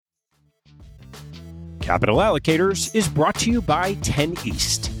Capital Allocators is brought to you by 10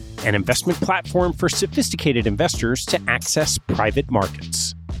 East, an investment platform for sophisticated investors to access private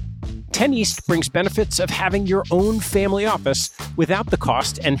markets. 10 East brings benefits of having your own family office without the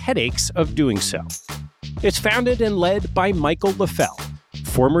cost and headaches of doing so. It's founded and led by Michael Leffel,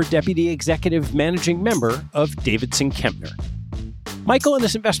 former Deputy Executive Managing Member of Davidson Kempner. Michael and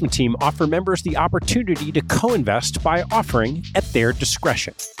his investment team offer members the opportunity to co-invest by offering at their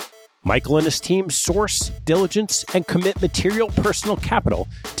discretion. Michael and his team source, diligence, and commit material personal capital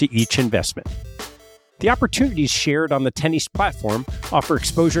to each investment. The opportunities shared on the 10 East platform offer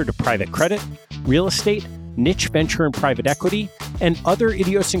exposure to private credit, real estate, niche venture and private equity, and other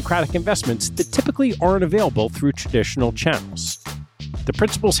idiosyncratic investments that typically aren't available through traditional channels. The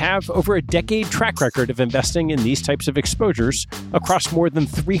principals have over a decade track record of investing in these types of exposures across more than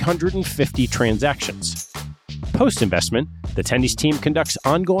 350 transactions. Post-investment, the 10 East team conducts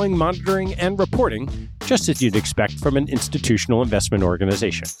ongoing monitoring and reporting, just as you'd expect from an institutional investment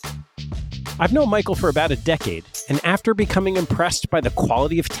organization. I've known Michael for about a decade, and after becoming impressed by the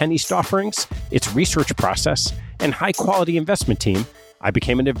quality of 10 East offerings, its research process, and high-quality investment team, I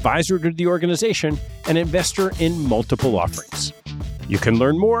became an advisor to the organization and investor in multiple offerings. You can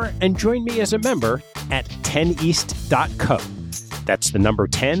learn more and join me as a member at 10east.co. That's the number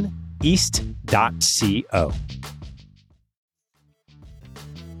 10, east.co.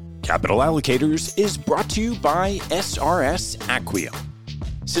 Capital Allocators is brought to you by SRS Acquium.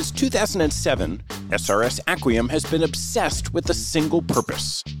 Since 2007, SRS Acquium has been obsessed with a single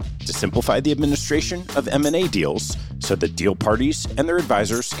purpose: to simplify the administration of M&A deals so that deal parties and their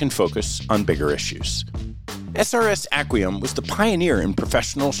advisors can focus on bigger issues. SRS Acquium was the pioneer in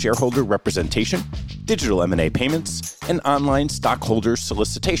professional shareholder representation, digital M&A payments, and online stockholder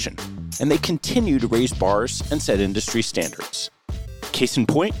solicitation, and they continue to raise bars and set industry standards. Case in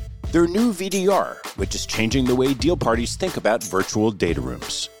point, their new VDR, which is changing the way deal parties think about virtual data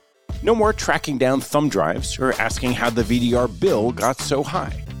rooms. No more tracking down thumb drives or asking how the VDR bill got so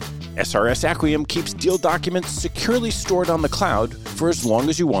high. SRS Acquium keeps deal documents securely stored on the cloud for as long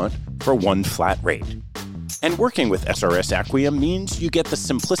as you want for one flat rate. And working with SRS Acquium means you get the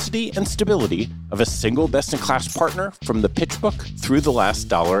simplicity and stability of a single best-in-class partner from the pitch book through the last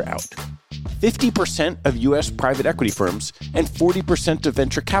dollar out. 50% of U.S. private equity firms and 40% of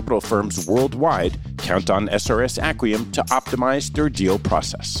venture capital firms worldwide count on SRS Acquium to optimize their deal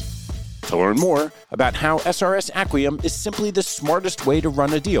process. To learn more about how SRS Acquium is simply the smartest way to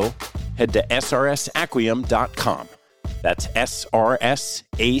run a deal, head to srsacquium.com. That's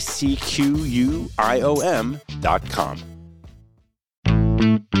srsacquium.com.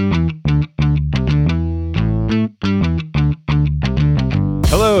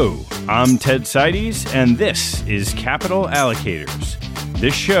 Hello, I'm Ted Seides, and this is Capital Allocators.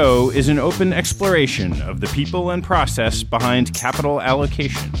 This show is an open exploration of the people and process behind capital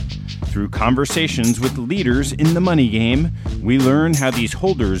allocation. Through conversations with leaders in the money game, we learn how these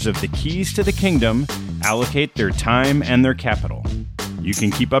holders of the keys to the kingdom allocate their time and their capital. You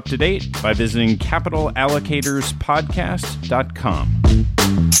can keep up to date by visiting capitalallocatorspodcast.com.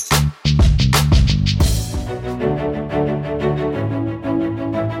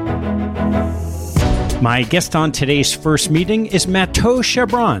 My guest on today's first meeting is Mathieu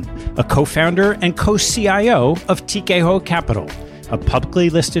Chabran, a co-founder and co-CIO of Tikehau Capital, a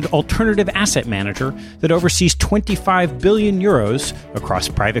publicly listed alternative asset manager that oversees 25 billion euros across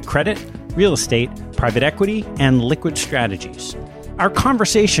private credit, real estate, private equity, and liquid strategies. Our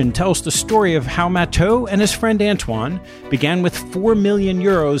conversation tells the story of how Mathieu and his friend Antoine began with 4 million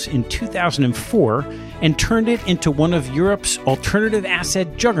euros in 2004 and turned it into one of Europe's alternative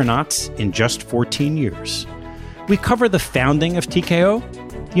asset juggernauts in just 14 years. We cover the founding of Tikehau,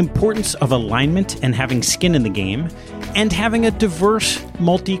 the importance of alignment and having skin in the game, and having a diverse,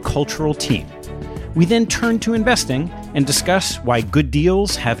 multicultural team. We then turn to investing and discuss why good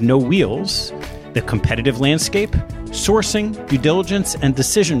deals have no wheels, the competitive landscape, sourcing, due diligence, and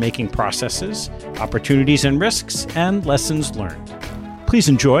decision-making processes, opportunities and risks, and lessons learned. Please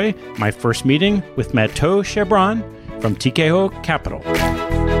enjoy my first meeting with Mathieu Chabran from Tikehau Capital.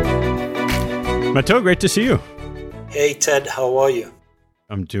 Mathieu, great to see you. Hey, Ted, how are you?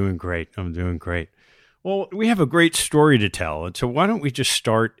 I'm doing great. Well, we have a great story to tell, and so why don't we just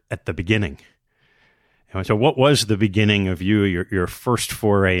start at the beginning? So what was the beginning of your first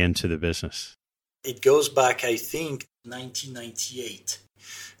foray into the business? It goes back, I think, 1998,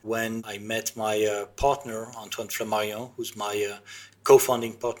 when I met my partner, Antoine Flammarion, who's my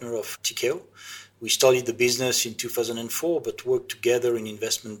co-founding partner of Tikehau. We started the business in 2004, but worked together in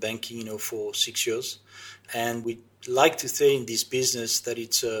investment banking, for 6 years. And we like to say in this business that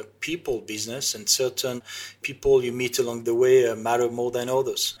it's a people business, and certain people you meet along the way matter more than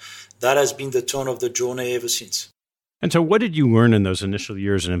others. That has been the tone of the journey ever since. And so what did you learn in those initial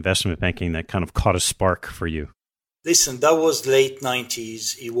years in investment banking that kind of caught a spark for you? Listen, that was late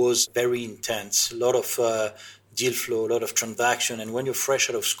 90s. It was very intense. A lot of deal flow, a lot of transaction. And when you're fresh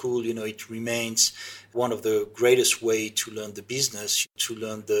out of school, it remains one of the greatest way to learn the business, to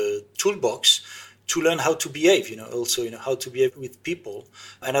learn the toolbox, to learn how to behave, also, how to behave with people.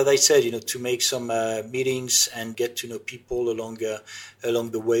 And as I said, to make some meetings and get to know people along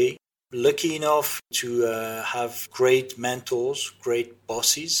the way. Lucky enough to have great mentors, great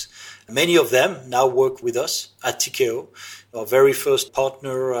bosses. Many of them now work with us at Tikehau. Our very first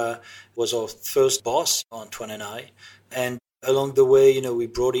partner was our first boss, Antoine and I. And along the way, we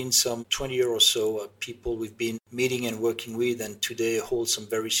brought in some 20 or so people we've been meeting and working with, and today hold some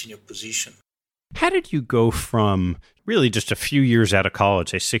very senior position. How did you go from really just a few years out of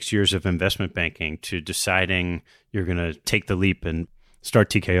college, say 6 years of investment banking, to deciding you're going to take the leap and start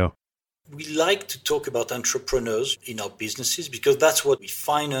Tikehau? We like to talk about entrepreneurs in our businesses because that's what we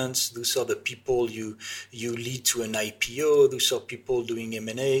finance. Those are the people you lead to an IPO. Those are people doing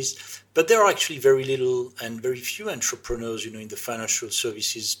M&As. But there are actually very little and very few entrepreneurs, in the financial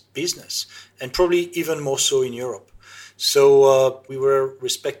services business, and probably even more so in Europe. So we were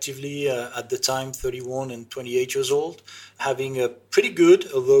respectively at the time 31 and 28 years old, having a pretty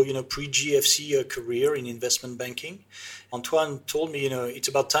good, although pre-GFC career in investment banking. Antoine told me, it's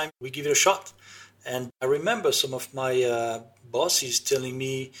about time we give it a shot. And I remember some of my bosses telling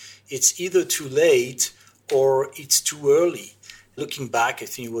me it's either too late or it's too early. Looking back, I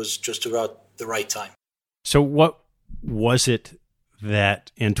think it was just about the right time. So what was it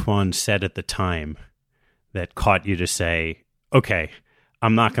that Antoine said at the time that caught you to say, okay,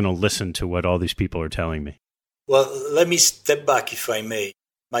 I'm not going to listen to what all these people are telling me? Well, let me step back, if I may.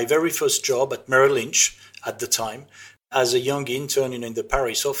 My very first job at Merrill Lynch at the time, as a young intern in the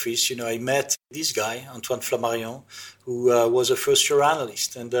Paris office, I met this guy, Antoine Flammarion, who was a first-year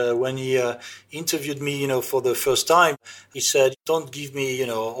analyst. And when he interviewed me, for the first time, he said, don't give me,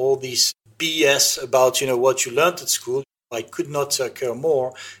 all this BS about, what you learned at school. I could not care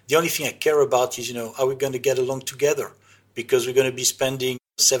more. The only thing I care about is, are we going to get along together? Because we're going to be spending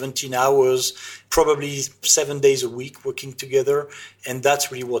 17 hours, probably 7 days a week working together. And that's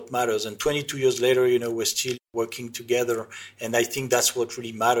really what matters. And 22 years later, we're still working together. And I think that's what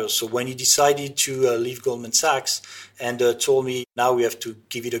really matters. So when he decided to leave Goldman Sachs and told me, now we have to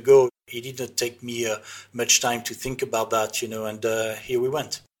give it a go, it didn't take me much time to think about that, and here we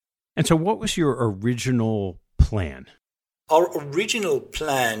went. And so what was your original plan? Our original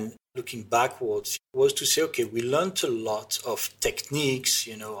plan, looking backwards, was to say, okay, we learned a lot of techniques,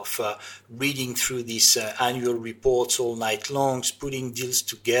 of reading through these annual reports all night long, putting deals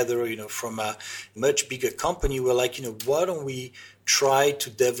together, from a much bigger company. We're like, why don't we try to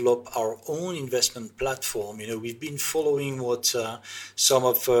develop our own investment platform? We've been following what some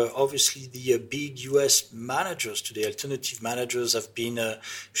of, obviously, the big US managers today, alternative managers, have been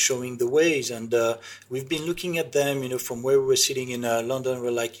showing the ways. And we've been looking at them, from where we were sitting in London.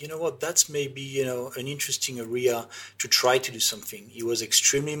 We're like, that's maybe, an interesting area to try to do something. It was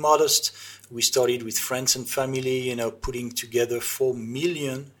extremely modest. We started with friends and family, putting together 4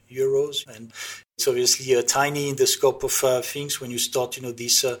 million euros. And it's obviously tiny in the scope of things when you start,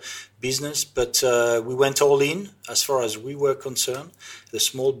 this business. But we went all in as far as we were concerned. The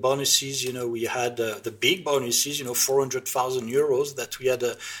small bonuses, we had the big bonuses, 400,000 euros that we had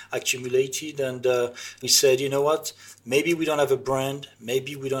accumulated. And we said, what? Maybe we don't have a brand.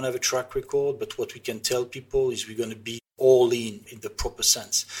 Maybe we don't have a track record. But what we can tell people is we're going to be all in the proper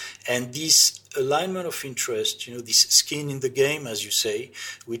sense. And this alignment of interest, this skin in the game, as you say,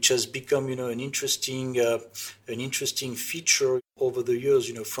 which has become, an interesting feature over the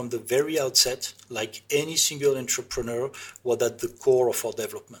years, from the very outset, like any single entrepreneur, was at the core of our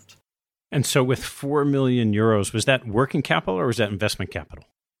development. And so with 4 million euros, was that working capital or was that investment capital?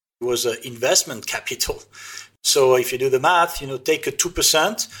 It was investment capital. So if you do the math, take a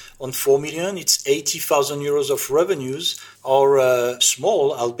 2% on 4 million, it's 80,000 euros of revenues. Our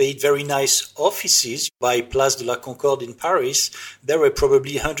small, albeit very nice offices by Place de la Concorde in Paris, they were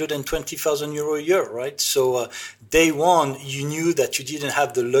probably 120,000 euro a year, right? So day one, you knew that you didn't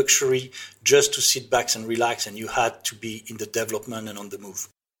have the luxury just to sit back and relax, and you had to be in the development and on the move.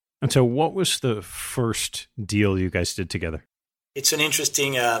 And so what was the first deal you guys did together? It's an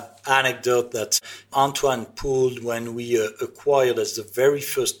interesting anecdote that Antoine pulled when we acquired as the very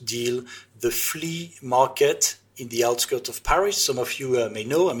first deal the flea market in the outskirts of Paris. Some of you may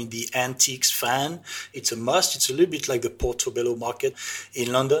know, the antiques fan, it's a must. It's a little bit like the Portobello market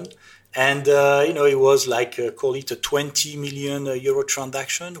in London. And, it was call it a 20 million euro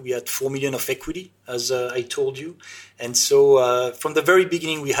transaction. We had 4 million of equity, as I told you. And so from the very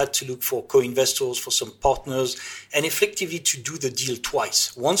beginning, we had to look for co-investors, for some partners, and effectively to do the deal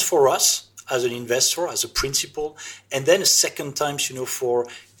twice. Once for us as an investor, as a principal, and then a second time, for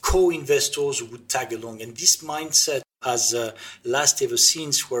co-investors who would tag along. And this mindset has lasted ever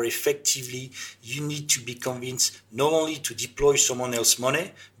since, where effectively you need to be convinced not only to deploy someone else's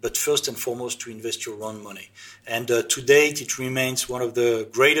money, but first and foremost to invest your own money. And to date, it remains one of the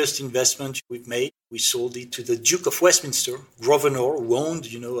greatest investments we've made. We sold it to the Duke of Westminster, Grosvenor, who owned,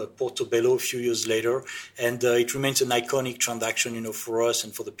 Portobello a few years later. And it remains an iconic transaction, for us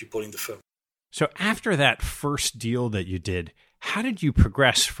and for the people in the firm. So after that first deal that you did, how did you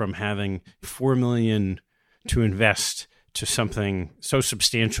progress from having 4 million to invest to something so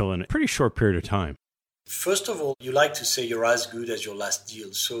substantial in a pretty short period of time? First of all, you like to say you're as good as your last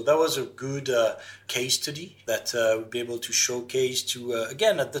deal. So that was a good case study that we'd be able to showcase to,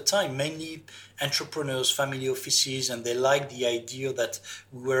 again, at the time, mainly entrepreneurs, family offices, and they liked the idea that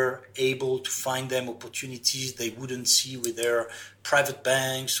we were able to find them opportunities they wouldn't see with their private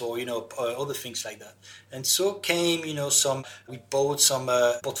banks or, other things like that. And so came, we bought some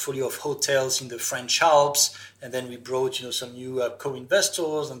portfolio of hotels in the French Alps, and then we brought, some new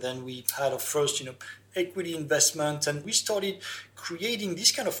co-investors, and then we had our first, equity investment, and we started creating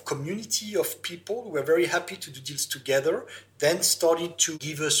this kind of community of people who were very happy to do deals together, then started to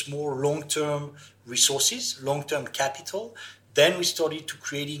give us more long-term resources, long-term capital. Then we started to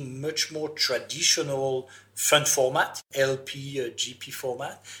creating much more traditional fund format, LP, GP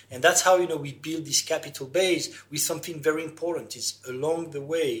format. And that's how, we build this capital base with something very important. Is along the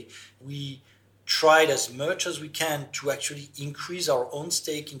way, we tried as much as we can to actually increase our own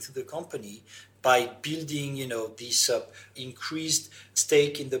stake into the company by building, this increased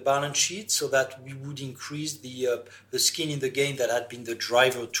stake in the balance sheet so that we would increase the skin in the game that had been the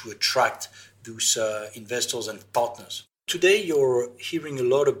driver to attract those investors and partners. Today, you're hearing a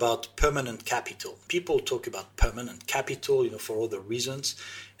lot about permanent capital. People talk about permanent capital, for other reasons.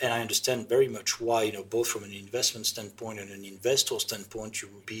 And I understand very much why, both from an investment standpoint and an investor standpoint, you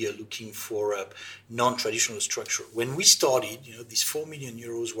would be looking for a non-traditional structure. When we started, these 4 million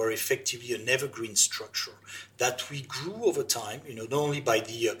euros were effectively an evergreen structure that we grew over time, not only by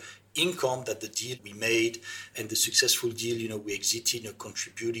the income that the deal we made and the successful deal, we exited,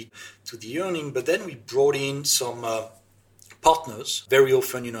 contributed to the earning, but then we brought in some partners, very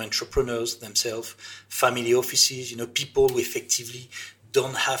often, entrepreneurs themselves, family offices, people who effectively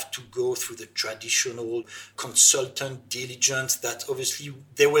don't have to go through the traditional consultant diligence that obviously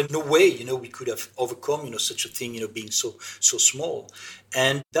there were no way, we could have overcome, such a thing, being so small.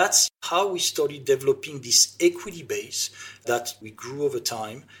 And that's how we started developing this equity base that we grew over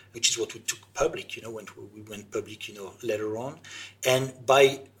time, which is what we took public, when we went public, later on. And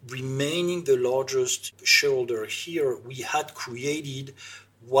by remaining the largest shareholder here, we had created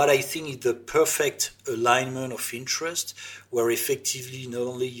what I think is the perfect alignment of interest, where effectively not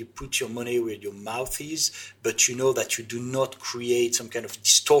only you put your money where your mouth is, but you know that you do not create some kind of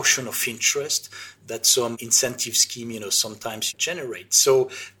distortion of interest that some incentive scheme, sometimes generate. So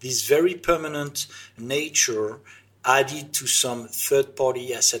this very permanent nature added to some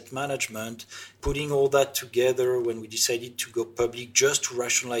third-party asset management, putting all that together when we decided to go public just to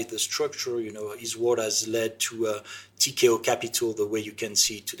rationalize the structure, is what has led to Tikehau Capital the way you can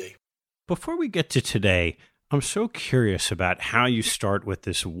see it today. Before we get to today, I'm so curious about how you start with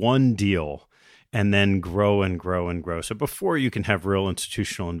this one deal and then grow and grow and grow. So before you can have real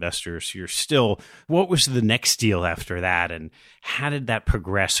institutional investors, what was the next deal after that? And how did that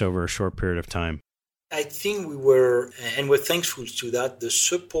progress over a short period of time? I think we're thankful to that. The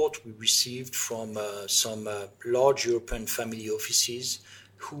support we received from some large European family offices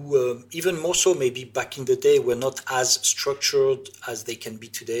who, even more so maybe back in the day, were not as structured as they can be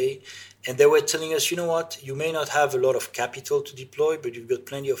today. And they were telling us, you may not have a lot of capital to deploy, but you've got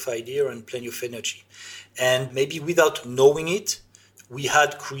plenty of idea and plenty of energy. And maybe without knowing it, we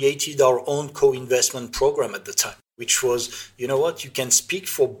had created our own co-investment program at the time, which was, you can speak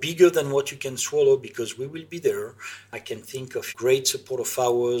for bigger than what you can swallow because we will be there. I can think of great support of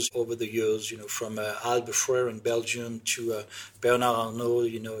ours over the years, from Albert Frère in Belgium to Bernard Arnault,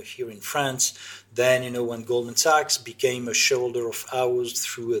 here in France, Then, when Goldman Sachs became a shareholder of ours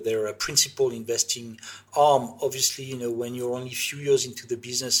through their principal investing arm, obviously, when you're only a few years into the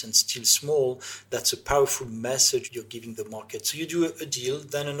business and still small, that's a powerful message you're giving the market. So you do a deal,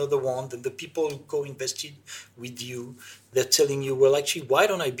 then another one, then the people who co-invested with you, they're telling you, well, actually, why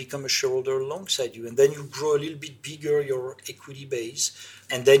don't I become a shareholder alongside you? And then you grow a little bit bigger, your equity base,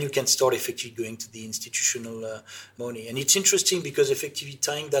 and then you can start effectively going to the institutional money. And it's interesting because effectively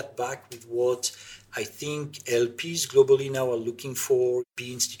tying that back with what I think LPs globally now are looking for,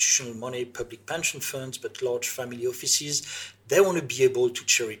 be institutional money, public pension funds, but large family offices, they want to be able to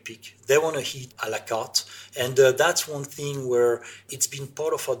cherry pick. They want to hit a la carte. And that's one thing where it's been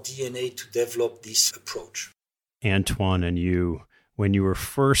part of our DNA to develop this approach. Antoine and you, when you were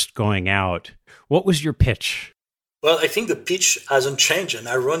first going out, what was your pitch? Well, I think the pitch hasn't changed. And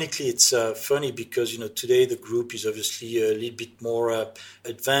ironically, it's funny because, today the group is obviously a little bit more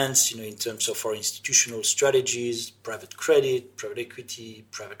advanced, in terms of our institutional strategies, private credit, private equity,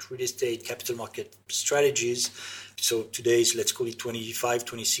 private real estate, capital market strategies. So today is, let's call it 25,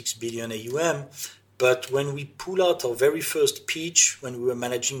 26 billion AUM. But when we pull out our very first pitch, when we were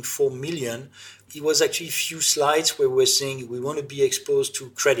managing 4 million, it was actually a few slides where we were saying we want to be exposed to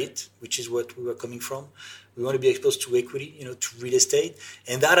credit, which is what we were coming from. We want to be exposed to equity, to real estate.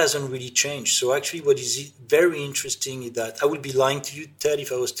 And that hasn't really changed. So actually what is very interesting is that I would be lying to you, Ted,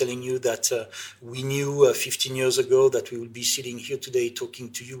 if I was telling you that we knew 15 years ago that we would be sitting here today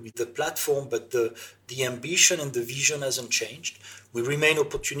talking to you with the platform, but the ambition and the vision hasn't changed. We remain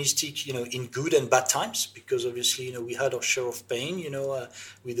opportunistic, in good and bad times, because obviously, we had our share of pain,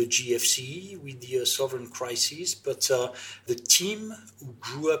 with the GFC, with the sovereign crisis. But the team who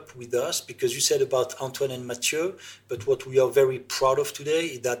grew up with us, because you said about Antoine and Mathieu, but what we are very proud of today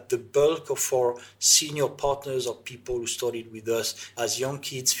is that the bulk of our senior partners are people who started with us as young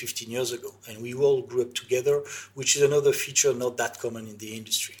kids 15 years ago. And we all grew up together, which is another feature not that common in the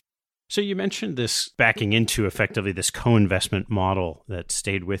industry. So you mentioned this backing into effectively this co-investment model that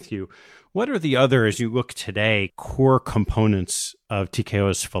stayed with you. What are the other, as you look today, core components of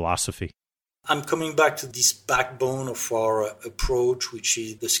Tikehau's philosophy? I'm coming back to this backbone of our approach, which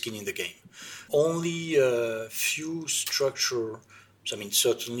is the skin in the game. Only a few structures,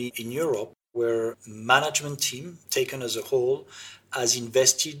 certainly in Europe, where management team, taken as a whole, has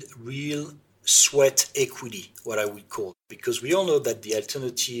invested real sweat equity, what I would call, because we all know that the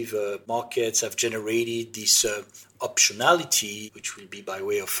alternative markets have generated this optionality, which will be by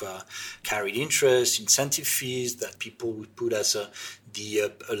way of carried interest, incentive fees that people would put as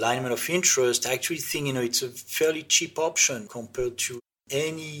the alignment of interest. I actually think, it's a fairly cheap option compared to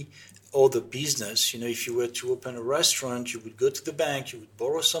any other business. If you were to open a restaurant, you would go to the bank, you would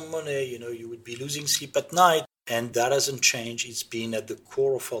borrow some money, you would be losing sleep at night. And that hasn't changed. It's been at the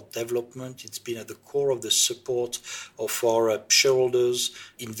core of our development. It's been at the core of the support of our shareholders,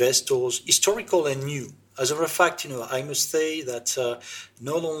 investors, historical and new. As a matter of fact, I must say that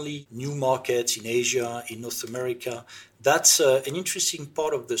not only new markets in Asia, in North America, that's an interesting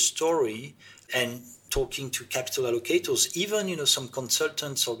part of the story. And talking to capital allocators, even, some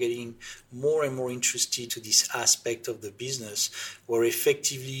consultants are getting more and more interested to this aspect of the business, where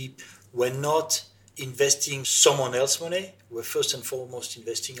effectively we're not investing someone else's money. We're first and foremost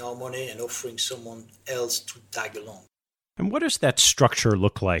investing our money and offering someone else to tag along. And what does that structure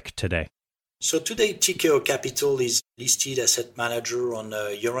look like today? So today, Tikehau Capital is listed asset manager on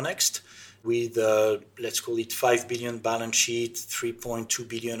Euronext with, let's call it 5 billion balance sheet, 3.2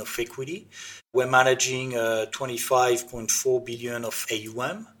 billion of equity. We're managing 25.4 billion of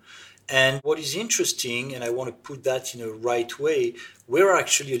AUM. And what is interesting, and I want to put that in a right way, we're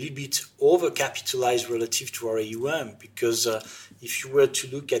actually a little bit overcapitalized relative to our AUM, because if you were to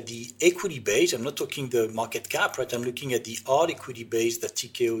look at the equity base, I'm not talking the market cap, right? I'm looking at the hard equity base that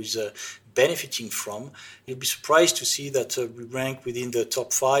Tikehau is benefiting from. You'll be surprised to see that we rank within the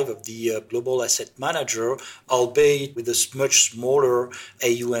top 5 of the global asset manager, albeit with a much smaller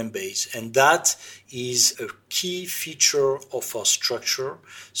AUM base. And that is a key feature of our structure.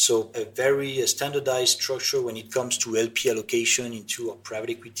 So a very standardized structure when it comes to LP allocation into our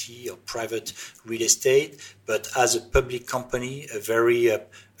private equity or private real estate, but as a public company, a very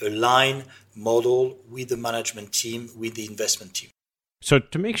aligned model with the management team, with the investment team. So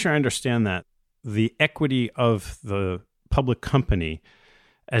to make sure I understand that, the equity of the public company,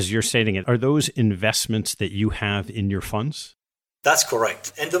 as you're stating it, are those investments that you have in your funds? That's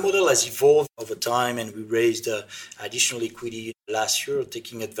correct. And the model has evolved over time, and we raised additional equity last year,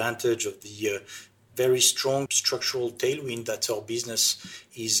 taking advantage of the very strong structural tailwind that our business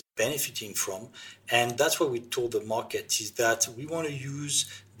is benefiting from. And that's what we told the market, is that we want to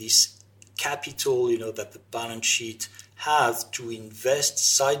use this capital, that the balance sheet has to invest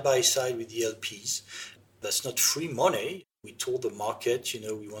side by side with the LPs. That's not free money. We told the market,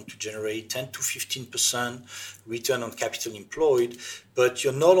 we want to generate 10 to 15% return on capital employed, but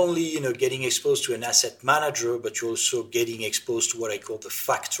you're not only, getting exposed to an asset manager, but you're also getting exposed to what I call the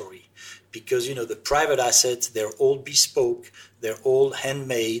factory. Because, the private assets, they're all bespoke, they're all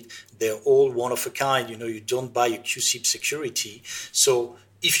handmade, they're all one of a kind. You don't buy a QSIP security. So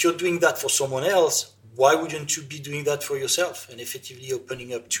if you're doing that for someone else, why wouldn't you be doing that for yourself and effectively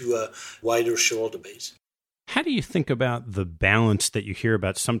opening up to a wider shareholder base? How do you think about the balance that you hear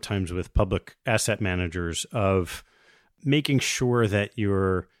about sometimes with public asset managers of making sure that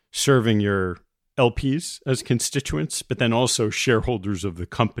you're serving your LPs as constituents, but then also shareholders of the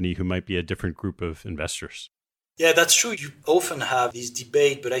company who might be a different group of investors? Yeah, that's true. You often have this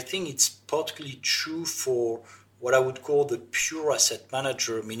debate, but I think it's particularly true for what I would call the pure asset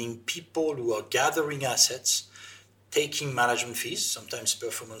manager, meaning people who are gathering assets, taking management fees, sometimes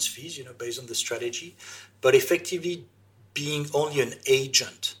performance fees, based on the strategy, but effectively being only an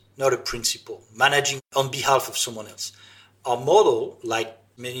agent, not a principal, managing on behalf of someone else. Our model, like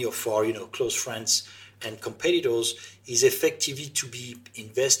many of our, close friends and competitors, is effectively to be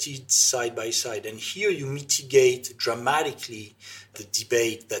invested side by side. And here you mitigate dramatically the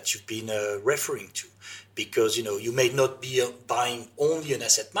debate that you've been referring to. Because, you may not be buying only an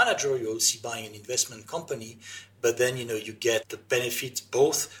asset manager, you're also buying an investment company, but then, you get the benefits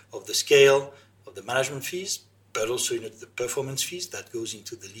both of the scale of the management fees, but also, the performance fees that goes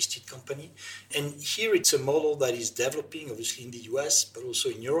into the listed company. And here it's a model that is developing, obviously in the US, but also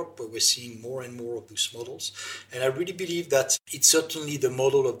in Europe, where we're seeing more and more of those models. And I really believe that it's certainly the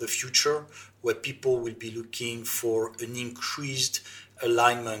model of the future, where people will be looking for an increased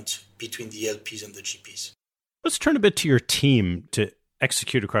alignment between the LPs and the GPs. Let's turn a bit to your team to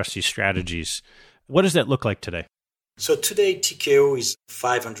execute across these strategies. What does that look like today? So today, Tikehau is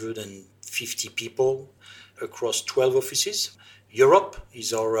 550 people across 12 offices. Europe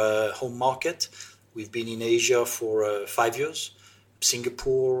is our home market. We've been in Asia for 5 years,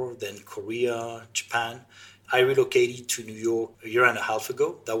 Singapore, then Korea, Japan. I relocated to New York a year and a half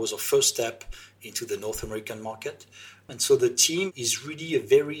ago. That was our first step into the North American market. And so the team is really a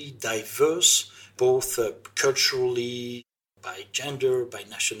very diverse, both culturally, by gender, by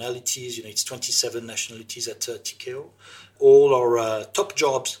nationalities. It's 27 nationalities at Tikehau. All our top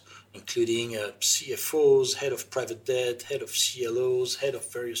jobs, including CFOs, head of private debt, head of CLOs, head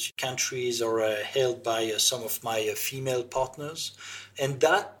of various countries, are held by some of my female partners. And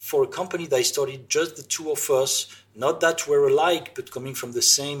that, for a company that I started just the two of us, not that we're alike, but coming from the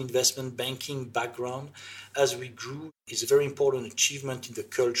same investment banking background, as we grew, is a very important achievement in the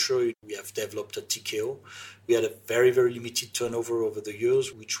culture we have developed at Tikehau. We had a very, very limited turnover over the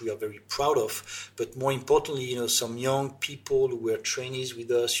years, which we are very proud of. But more importantly, some young people who were trainees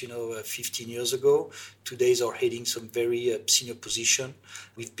with us, 15 years ago, today are heading some very senior position.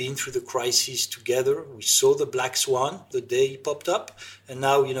 We've been through the crisis together. We saw the black swan the day he popped up. And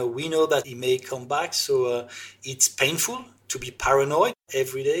now, we know that he may come back. So it's painful to be paranoid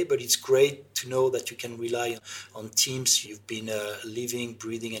every day, but it's great to know that you can rely on teams you've been living,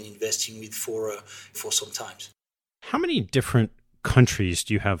 breathing, and investing with for some time. How many different countries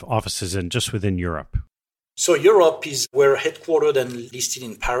do you have offices in just within Europe? So Europe we're headquartered and listed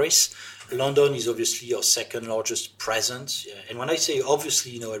in Paris. London is obviously our second largest presence. And when I say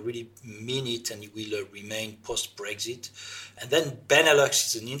obviously, I really mean it, and it will remain post-Brexit. And then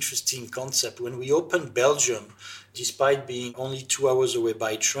Benelux is an interesting concept. When we opened Belgium, despite being only 2 hours away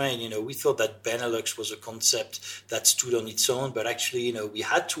by train, we thought that Benelux was a concept that stood on its own. But actually, we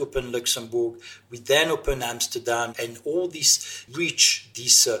had to open Luxembourg. We then opened Amsterdam, and all this reach,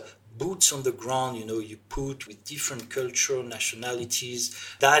 this boots on the ground, you put with different culture, nationalities,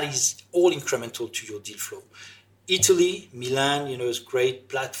 that is all incremental to your deal flow. Italy, Milan, is a great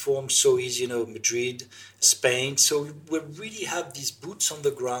platform. So is, Madrid, Spain. So we really have these boots on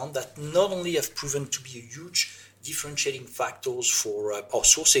the ground that not only have proven to be a huge differentiating factors for our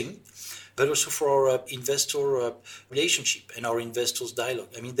sourcing, but also for our investor relationship and our investors' dialogue.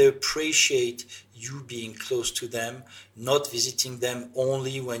 I mean, they appreciate you being close to them, not visiting them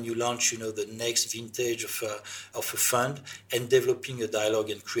only when you launch, the next vintage of a fund, and developing a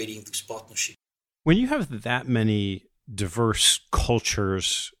dialogue and creating this partnership. When you have that many diverse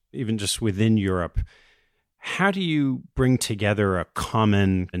cultures, even just within Europe, how do you bring together a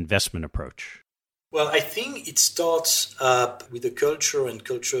common investment approach? Well, I think it starts with the culture, and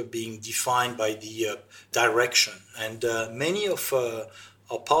culture being defined by the direction. And many of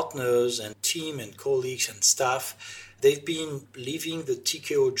our partners and team and colleagues and staff they've been living the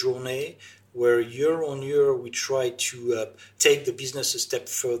Tikehau journey where year on year we try to take the business a step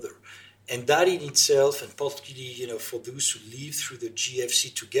further. And that in itself, and particularly for those who live through the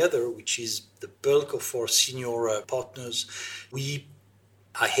GFC together, which is the bulk of our senior partners,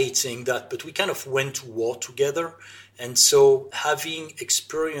 I hate saying that, but we kind of went to war together. And so having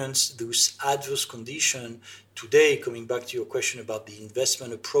experienced those adverse conditions, today, coming back to your question about the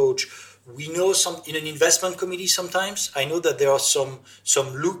investment approach, we know in an investment committee sometimes, I know that there are some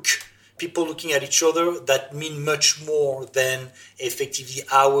people looking at each other that mean much more than effectively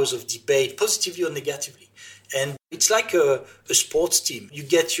hours of debate, positively or negatively. And it's like a sports team. You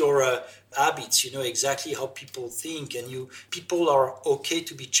get your habits, you know exactly how people think, and people are okay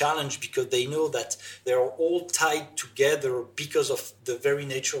to be challenged because they know that they are all tied together because of the very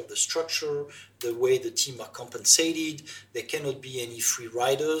nature of the structure, the way the team are compensated. There cannot be any free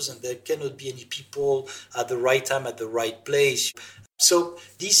riders, and there cannot be any people at the right time at the right place. So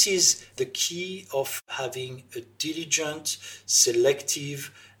this is the key of having a diligent,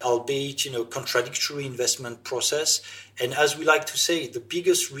 selective, albeit contradictory investment process. And as we like to say, the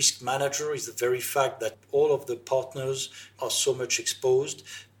biggest risk manager is the very fact that all of the partners are so much exposed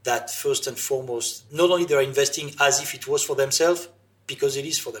that first and foremost, not only they're investing as if it was for themselves, because it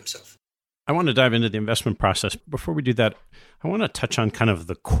is for themselves. I want to dive into the investment process. Before we do that, I want to touch on kind of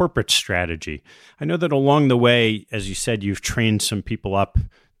the corporate strategy. I know that along the way, as you said, you've trained some people up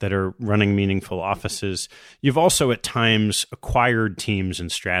that are running meaningful offices. You've also at times acquired teams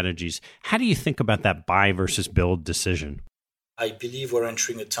and strategies. How do you think about that buy versus build decision? I believe we're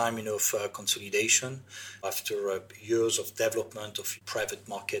entering a time of consolidation after years of development of private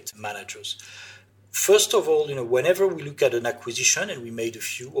market managers. First of all, whenever we look at an acquisition, and we made a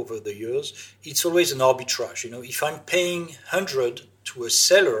few over the years, it's always an arbitrage. If I'm paying 100 to a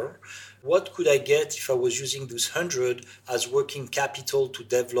seller, what could I get if I was using those 100 as working capital to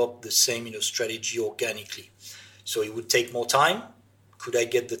develop the same strategy organically? So it would take more time. Could I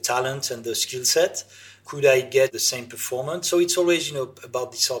get the talent and the skill set? Could I get the same performance? So it's always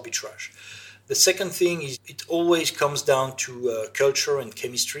about this arbitrage. The second thing is it always comes down to culture and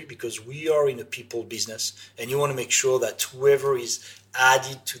chemistry, because we are in a people business, and you want to make sure that whoever is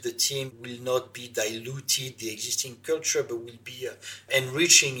added to the team will not be diluted the existing culture, but will be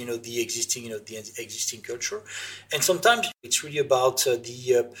enriching the existing culture. And sometimes it's really about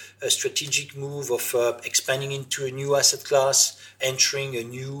the strategic move of expanding into a new asset class, entering a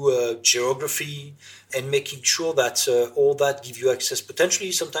new geography, and making sure that all that give you access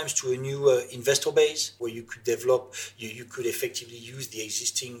potentially sometimes to a new investor base where you could develop, you could effectively use the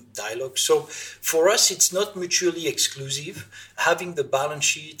existing dialogue. So for us, it's not mutually exclusive. Having the balance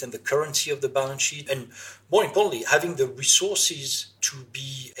sheet and the currency of the balance sheet, and more importantly, having the resources to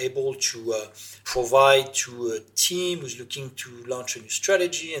be able to provide to a team who's looking to launch a new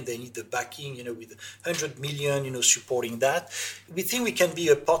strategy, and they need the backing, with 100 million, supporting that. We think we can be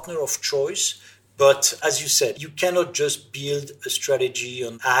a partner of choice. But as you said, you cannot just build a strategy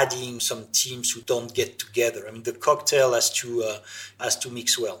on adding some teams who don't get together. I mean, the cocktail has to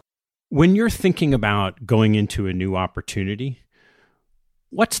mix well. When you're thinking about going into a new opportunity,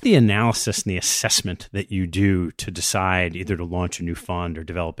 what's the analysis and the assessment that you do to decide either to launch a new fund or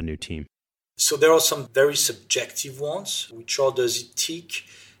develop a new team? So there are some very subjective ones, which are, does it tick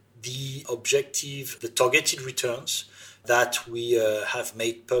the objective, the targeted returns that we have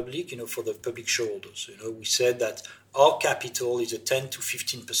made public, for the public shareholders. We said that our capital is a 10 to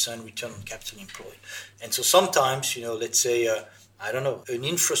 15% return on capital employed. And so sometimes, let's say, an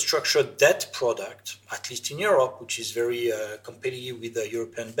infrastructure debt product, at least in Europe, which is very competitive with the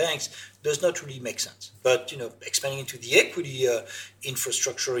European banks, does not really make sense. But, expanding into the equity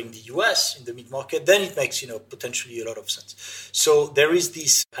infrastructure in the US, in the mid-market, then it makes, potentially a lot of sense. So there is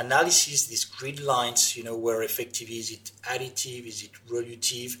this analysis, these grid lines, where effectively is it additive, is it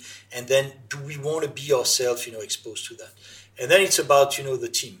relative, and then do we want to be ourselves, exposed to that? And then it's about, the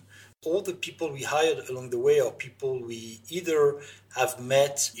team. All the people we hired along the way are people we either have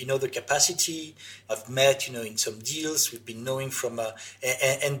met in other capacity, have met, in some deals we've been knowing from,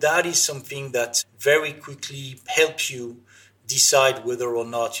 and that is something that very quickly helps you decide whether or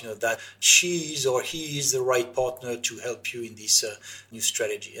not, that she is or he is the right partner to help you in this new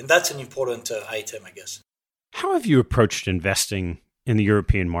strategy. And that's an important item, I guess. How have you approached investing in the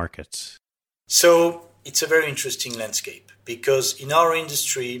European markets? So it's a very interesting landscape, because in our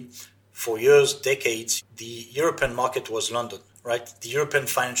industry, for years, decades, the European market was London. right? The European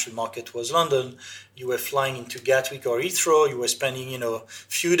financial market was London. You were flying into Gatwick or Heathrow. You were spending, a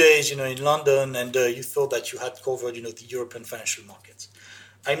few days, in London, and you thought that you had covered, the European financial markets.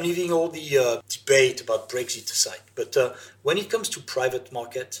 I'm leaving all the debate about Brexit aside. But when it comes to private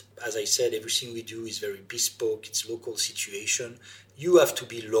market, as I said, everything we do is very bespoke. It's local situation. You have to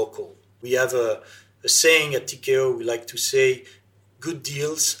be local. We have a saying at Tikehau, we like to say, good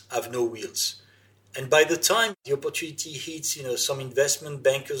deals have no wheels. And by the time the opportunity hits, some investment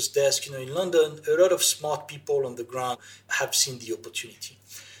banker's desk, in London, a lot of smart people on the ground have seen the opportunity.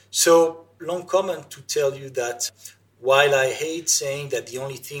 So long comment to tell you that while I hate saying that the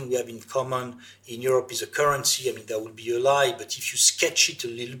only thing we have in common in Europe is a currency, that would be a lie. But if you sketch it a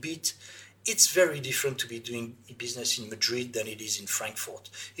little bit, it's very different to be doing business in Madrid than it is in Frankfurt.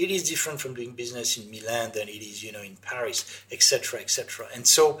 It is different from doing business in Milan than it is, in Paris, etc., etc. And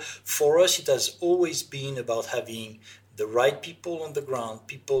so for us, it has always been about having the right people on the ground,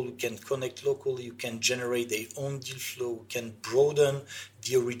 people who can connect locally, who can generate their own deal flow, who can broaden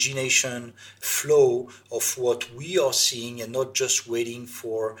the origination flow of what we are seeing and not just waiting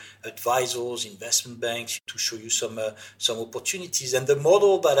for advisors, investment banks to show you some opportunities. And the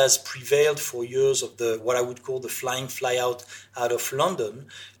model that has prevailed for years of what I would call the flying fly out of London,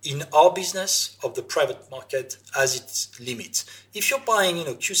 in our business of the private market has its limits. If you're buying,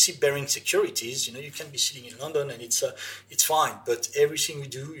 QC bearing securities, you can be sitting in London and it's fine. But everything we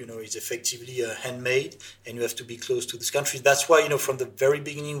do, is effectively handmade, and you have to be close to this country. That's why, from the very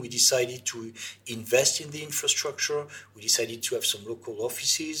beginning, we decided to invest in the infrastructure. We decided to have some local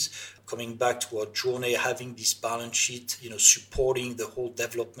offices. Coming back to our journey, having this balance sheet, supporting the whole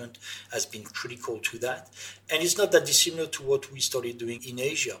development has been critical to that. And it's not that dissimilar to what we started doing in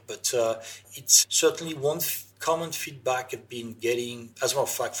Asia, but it's certainly one common feedback I've been getting, as a matter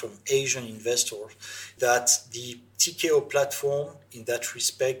of fact, from Asian investors, that the Tikehau platform in that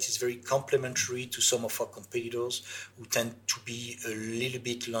respect is very complementary to some of our competitors who tend to be a little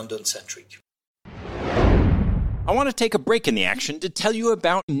bit London-centric. I want to take a break in the action to tell you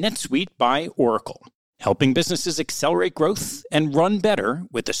about NetSuite by Oracle, helping businesses accelerate growth and run better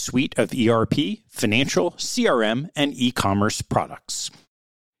with a suite of ERP, financial, CRM, and e-commerce products.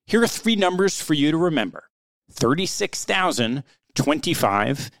 Here are 3 numbers for you to remember: 36,000,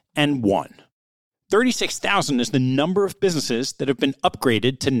 25, and 1. 36,000 is the number of businesses that have been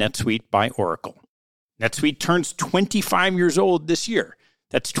upgraded to NetSuite by Oracle. NetSuite turns 25 years old this year.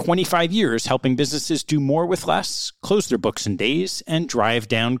 That's 25 years helping businesses do more with less, close their books in days, and drive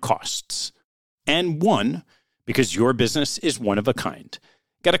down costs. And 1, because your business is one of a kind.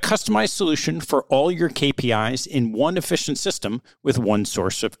 Get a customized solution for all your KPIs in one efficient system with one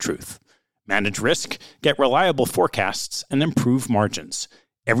source of truth. Manage risk, get reliable forecasts, and improve margins.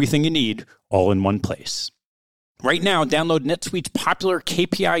 Everything you need, all in one place. Right now, download NetSuite's popular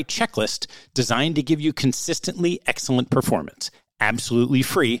KPI checklist designed to give you consistently excellent performance. Absolutely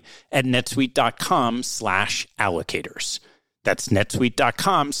free at netsuite.com/allocators. That's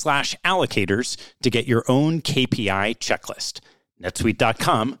netsuite.com/allocators to get your own KPI checklist.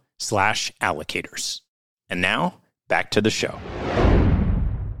 netsuite.com/allocators. And now, back to the show.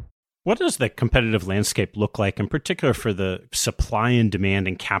 What does the competitive landscape look like, in particular for the supply and demand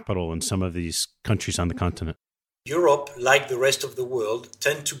and capital in some of these countries on the continent? Europe, like the rest of the world,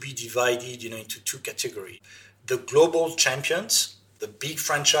 tend to be divided, into 2 categories. The global champions, the big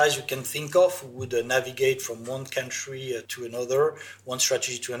franchise you can think of, who would navigate from one country to another, one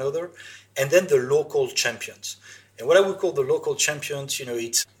strategy to another, and then the local champions. And what I would call the local champions,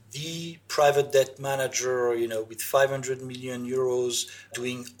 it's the private debt manager, with 500 million euros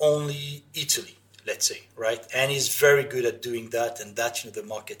doing only Italy, let's say, right? And he's very good at doing that, and that, the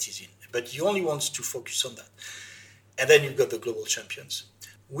market is in. But he only wants to focus on that. And then you've got the global champions.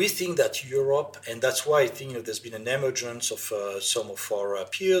 We think that Europe, and that's why I think there's been an emergence of some of our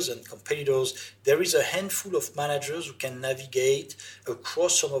peers and competitors, there is a handful of managers who can navigate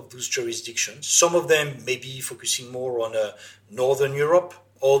across some of those jurisdictions. Some of them may be focusing more on Northern Europe,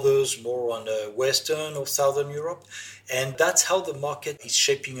 others more on Western or Southern Europe. And that's how the market is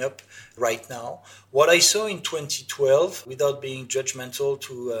shaping up right now. What I saw in 2012, without being judgmental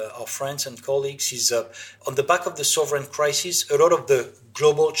to our friends and colleagues, is on the back of the sovereign crisis, a lot of the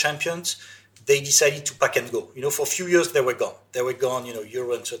global champions, they decided to pack and go. For a few years, they were gone. They were gone,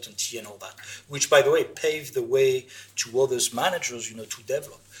 euro uncertainty and all that, which, by the way, paved the way to others managers, to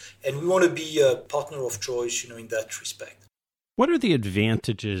develop. And we want to be a partner of choice, in that respect. What are the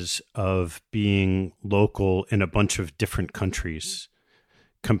advantages of being local in a bunch of different countries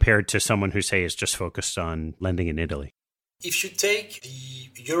compared to someone who, say, is just focused on lending in Italy? If you take the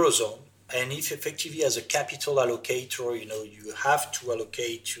Eurozone And if effectively as a capital allocator, you have to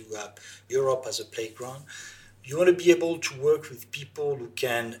allocate to Europe as a playground, you want to be able to work with people who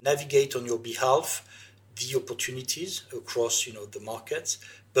can navigate on your behalf the opportunities across, the markets,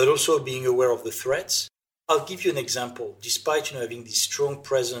 but also being aware of the threats. I'll give you an example. Despite, having this strong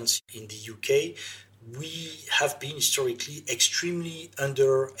presence in the UK, we have been historically extremely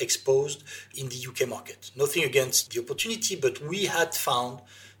underexposed in the UK market. Nothing against the opportunity, but we had found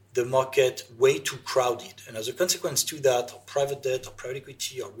the market way too crowded. And as a consequence to that, our private debt, our private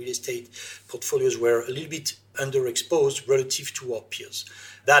equity, our real estate portfolios were a little bit underexposed relative to our peers.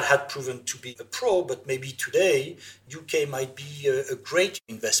 That had proven to be a pro, but maybe today, UK might be a great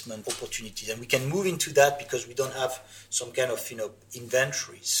investment opportunity. And we can move into that because we don't have some kind of,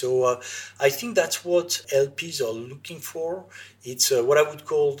 inventory. So I think that's what LPs are looking for. It's what I would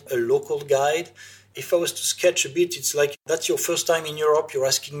call a local guide. If I was to sketch a bit, it's like, that's your first time in Europe. You're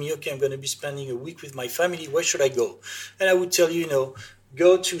asking me, okay, I'm going to be spending a week with my family. Where should I go? And I would tell you,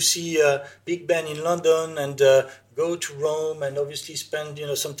 go to see Big Ben in London and go to Rome and obviously spend,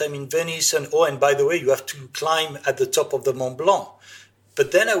 some time in Venice. And by the way, you have to climb at the top of the Mont Blanc.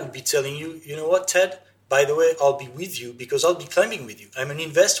 But then I would be telling you, you know what, Ted? By the way, I'll be with you because I'll be climbing with you. I'm an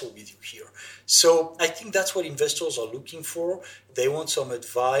investor with you here. So I think that's what investors are looking for. They want some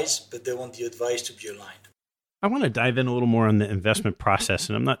advice, but they want the advice to be aligned. I want to dive in a little more on the investment process,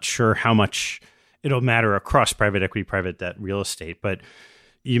 and I'm not sure how much it'll matter across private equity, private debt, real estate, but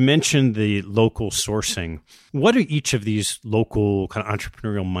you mentioned the local sourcing. What do each of these local kind of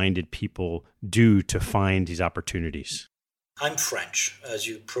entrepreneurial-minded people do to find these opportunities? I'm French, as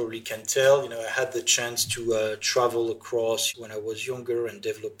you probably can tell. I had the chance to travel across when I was younger and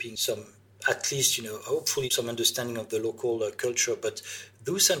developing some, at least, hopefully some understanding of the local culture. But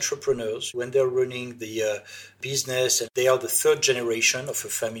those entrepreneurs, when they're running the business, and they are the third generation of a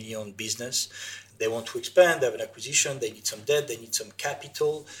family-owned business, they want to expand, they have an acquisition, they need some debt, they need some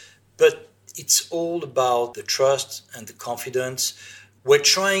capital. But it's all about the trust and the confidence. We're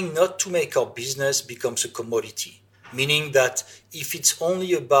trying not to make our business becomes a commodity. Meaning that if it's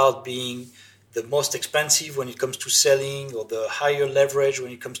only about being the most expensive when it comes to selling or the higher leverage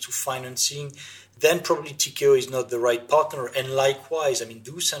when it comes to financing, then probably Tikehau is not the right partner. And likewise,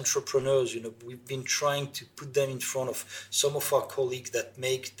 those entrepreneurs, we've been trying to put them in front of some of our colleagues that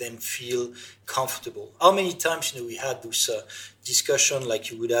make them feel comfortable. How many times, we had this discussion like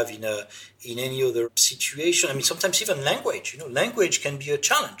you would have in any other situation? Sometimes even language, language can be a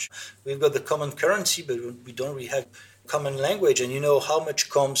challenge. We've got the common currency, but we don't really have common language, and how much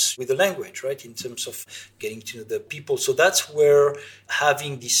comes with the language, right, in terms of getting to know the people. So that's where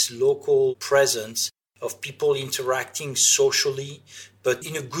having this local presence of people interacting socially, but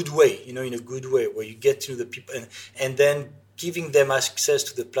in a good way, in a good way, where you get to know the people and then giving them access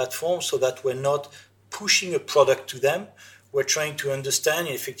to the platform so that we're not pushing a product to them. We're trying to understand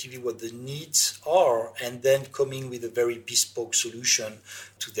effectively what the needs are and then coming with a very bespoke solution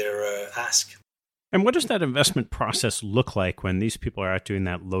to their ask. And what does that investment process look like when these people are out doing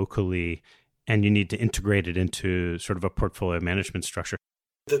that locally and you need to integrate it into sort of a portfolio management structure?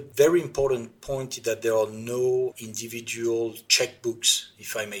 The very important point is that there are no individual checkbooks,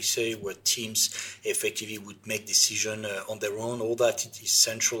 if I may say, where teams effectively would make decisions on their own. All that it is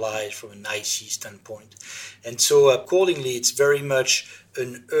centralized from an IC standpoint. And so accordingly, it's very much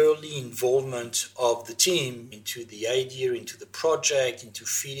an early involvement of the team into the idea, into the project, into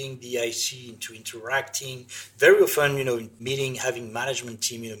feeding the IC, into interacting. Very often, meeting, having management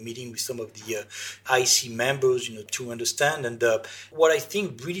team, meeting with some of the IC members, to understand. And what I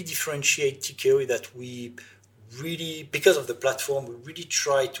think really differentiates Tikehau is that we really, because of the platform, we really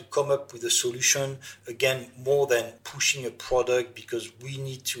try to come up with a solution, again, more than pushing a product, because we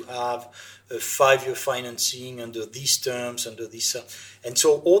need to have a 5-year financing under these terms, under this. And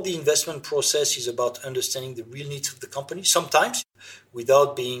so all the investment process is about understanding the real needs of the company. Sometimes,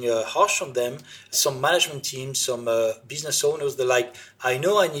 without being harsh on them, some management teams, some business owners, they're like, I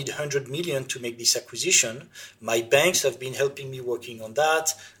know I need 100 million to make this acquisition. My banks have been helping me working on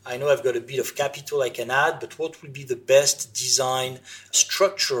that. I know I've got a bit of capital I can add, but what would be the best design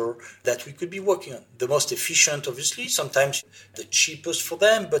structure that we could be working on? The most efficient, obviously, sometimes the cheapest for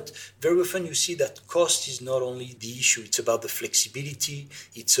them, but very often you see that cost is not only the issue. It's about the flexibility.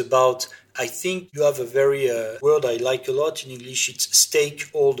 It's about, I think you have a very word I like a lot in English, it's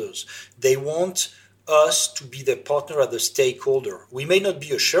stakeholders. They want us to be their partner as a stakeholder. We may not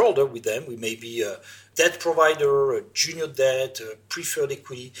be a shareholder with them. We may be a debt provider, a junior debt, a preferred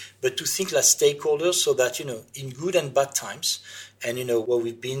equity, but to think like stakeholders so that, in good and bad times, And, what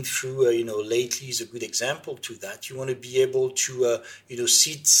we've been through, lately is a good example to that. You want to be able to,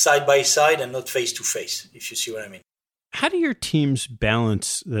 sit side by side and not face to face, if you see what I mean. How do your teams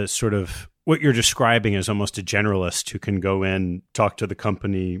balance the sort of what you're describing as almost a generalist who can go in, talk to the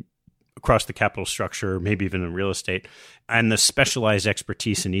company across the capital structure, maybe even in real estate, and the specialized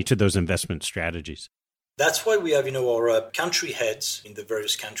expertise in each of those investment strategies? That's why we have, our country heads in the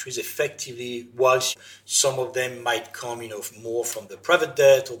various countries. Effectively, whilst some of them might come, more from the private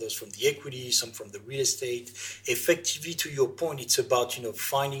debt, others from the equity, some from the real estate. Effectively, to your point, it's about,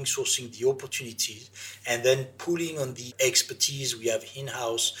 finding, sourcing the opportunities and then pulling on the expertise we have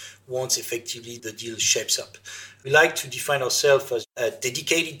in-house once effectively the deal shapes up. We like to define ourselves as a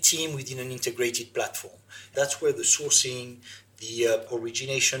dedicated team within an integrated platform. That's where the sourcing, the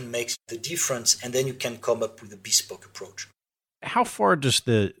origination makes the difference, and then you can come up with a bespoke approach. How far does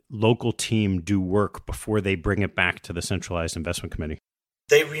the local team do work before they bring it back to the centralized investment committee?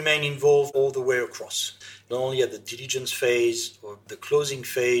 They remain involved all the way across, not only at the diligence phase or the closing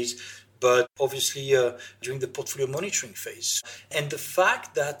phase, but obviously during the portfolio monitoring phase. And the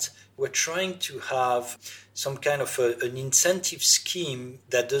fact that we're trying to have some kind of an incentive scheme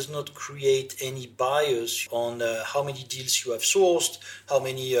that does not create any bias on how many deals you have sourced, how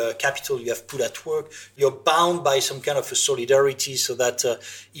many capital you have put at work. You're bound by some kind of a solidarity so that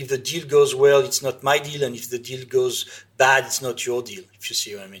if the deal goes well, it's not my deal, and if the deal goes bad, it's not your deal, if you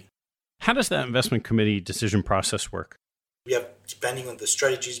see what I mean. How does that investment committee decision process work? We have, depending on the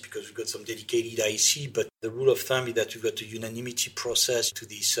strategies, because we've got some dedicated IC, but the rule of thumb is that we've got a unanimity process to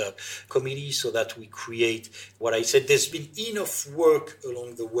this committee so that we create what I said. There's been enough work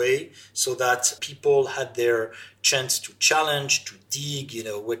along the way so that people had their chance to challenge, to dig.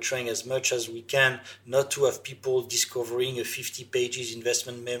 We're trying as much as we can not to have people discovering a 50 pages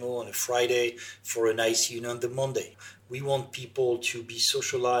investment memo on a Friday for an IC on the Monday. We want people to be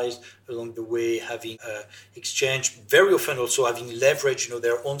socialized along the way, having exchange, very often also having leverage,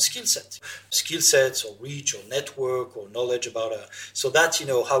 their own skill sets or reach or network or knowledge about so that's,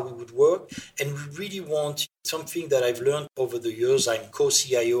 how we would work. And we really want something that I've learned over the years. I'm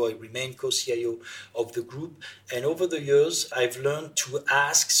co-CIO, I remain co-CIO of the group. And over the years, I've learned to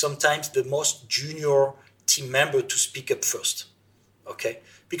ask sometimes the most junior team member to speak up first. Okay?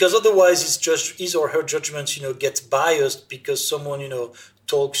 Because otherwise it's just his or her judgments, gets biased because someone,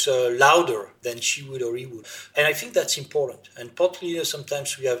 talks louder than she would or he would. And I think that's important. And partly,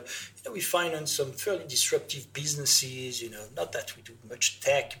 sometimes we finance some fairly disruptive businesses, not that we do much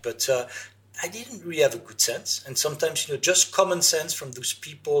tech, but I didn't really have a good sense. And sometimes, just common sense from those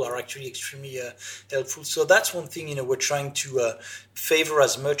people are actually extremely helpful. So that's one thing, we're trying to favor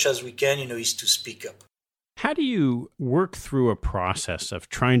as much as we can, is to speak up. How do you work through a process of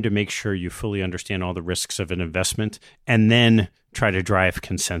trying to make sure you fully understand all the risks of an investment and then try to drive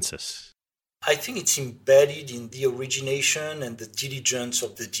consensus? I think it's embedded in the origination and the diligence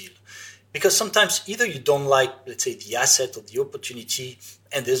of the deal. Because sometimes either you don't like, let's say, the asset or the opportunity,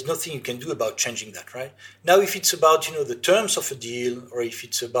 and there's nothing you can do about changing that, right? Now, if it's about, the terms of a deal, or if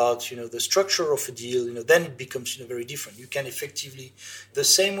it's about, the structure of a deal, then it becomes, very different. You can effectively, the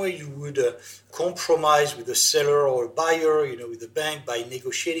same way you would compromise with a seller or a buyer, with a bank by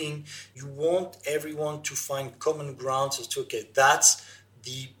negotiating, you want everyone to find common grounds as to, okay, that's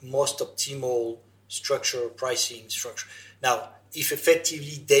the most optimal structure, pricing structure. Now, if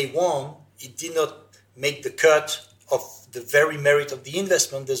effectively day one, it did not make the cut of the very merit of the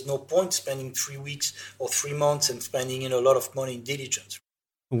investment, there's no point spending 3 weeks or 3 months and spending a lot of money in diligence.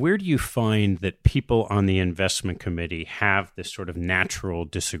 Where do you find that people on the investment committee have this sort of natural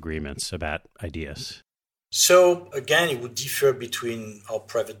disagreements about ideas? So again, it would differ between our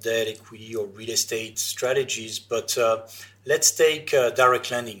private debt, equity, or real estate strategies. But let's take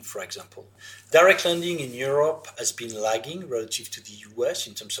direct lending, for example. Direct lending in Europe has been lagging relative to the US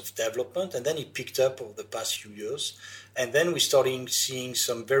in terms of development, and then it picked up over the past few years. And then we're starting seeing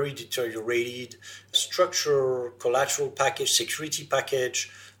some very deteriorated structure, collateral package, security package,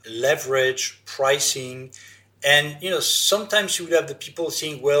 leverage, pricing. And, sometimes you would have the people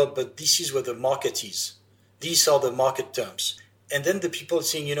saying, well, but this is where the market is. These are the market terms. And then the people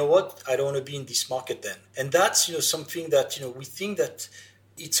saying, you know what, I don't want to be in this market then. And that's, something that, we think that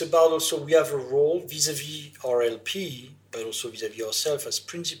it's about also we have a role vis-a-vis our LP, but also vis-a-vis ourselves as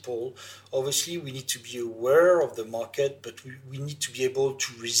principal. Obviously, we need to be aware of the market, but we need to be able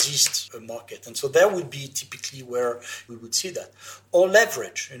to resist a market. And so that would be typically where we would see that. Or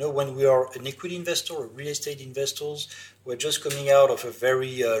leverage, when we are an equity investor or real estate investors, were just coming out of a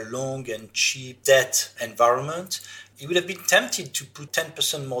very long and cheap debt environment, you would have been tempted to put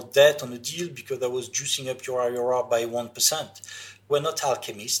 10% more debt on a deal because that was juicing up your IRR by 1%. We're not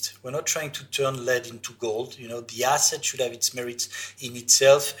alchemists. We're not trying to turn lead into gold. The asset should have its merits in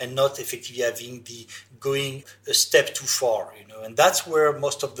itself and not effectively having the going a step too far, and that's where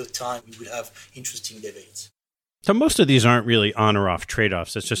most of the time we would have interesting debates. So most of these aren't really on or off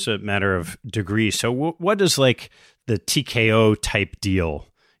trade-offs. It's just a matter of degree. So what is like the Tikehau type deal,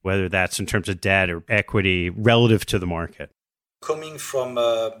 whether that's in terms of debt or equity relative to the market? Coming from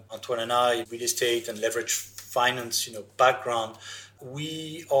Antoine and I, real estate and leverage finance, background,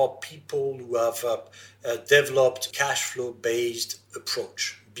 we are people who have developed cash flow based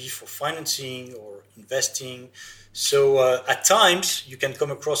approach, be for financing or investing. So at times you can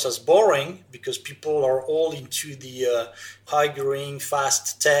come across as boring because people are all into the high growing,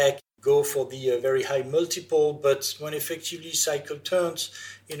 fast tech, go for the very high multiple. But when effectively cycle turns,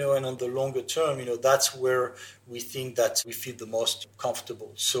 and on the longer term, that's where we think that we feel the most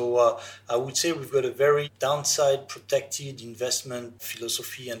comfortable. So I would say we've got a very downside protected investment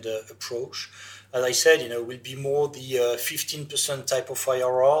philosophy and approach. As I said, will be more the 15% type of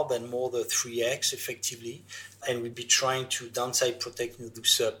IRR than more the 3x effectively. And we'll be trying to downside protect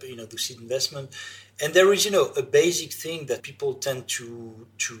this investment. And there is, a basic thing that people tend to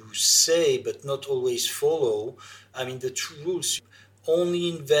say, but not always follow. I mean, the two rules: only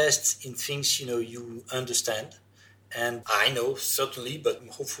invest in things, you understand. And I know, certainly, but I'm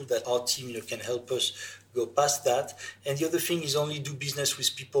hopeful that our team, can help us go past that. And the other thing is only do business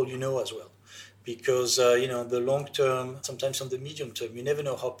with people you know as well. Because, the long term, sometimes on the medium term, you never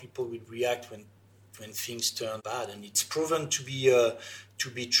know how people will react when things turn bad. And it's proven to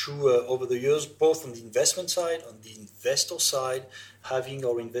be true over the years, both on the investment side, on the investor side. Having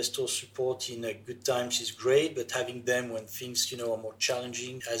our investors support in good times is great, but having them when things, are more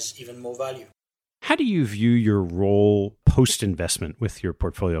challenging has even more value. How do you view your role post-investment with your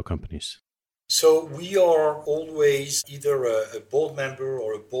portfolio companies? So we are always either a board member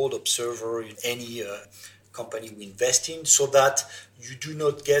or a board observer in any company we invest in, so that you do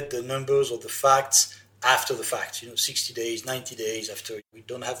not get the numbers or the facts after the fact, 60 days, 90 days after. We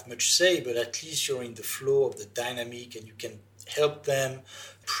don't have much say, but at least you're in the flow of the dynamic and you can help them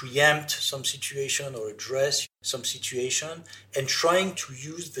preempt some situation or address some situation, and trying to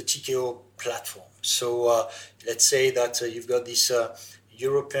use the Tikehau platform. So let's say that you've got this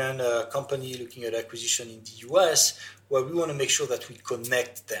European company looking at acquisition in the US, where we want to make sure that we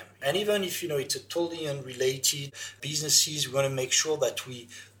connect them. And even if, it's a totally unrelated businesses, we want to make sure that we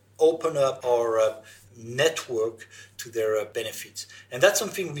open up our network to their benefits. And that's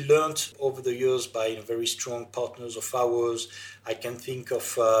something we learned over the years by very strong partners of ours. I can think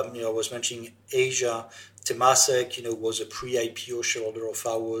of, I was mentioning Asia. Temasek, was a pre-IPO shareholder of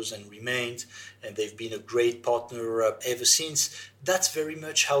ours and remained, and they've been a great partner ever since. That's very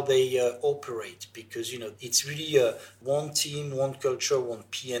much how they operate, because, it's really one team, one culture, one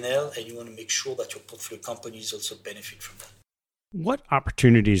P&L, and you want to make sure that your portfolio companies also benefit from that. What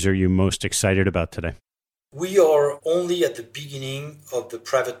opportunities are you most excited about today? We are only at the beginning of the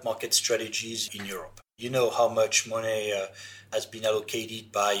private market strategies in Europe. You know how much money has been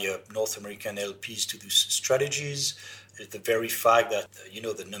allocated by North American LPs to these strategies. The very fact that,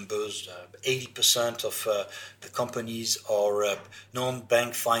 the numbers, 80% of the companies are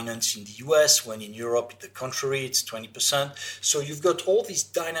non-bank finance in the US, when in Europe, the contrary, it's 20%. So you've got all this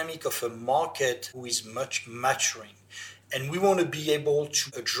dynamic of a market who is much maturing. And we want to be able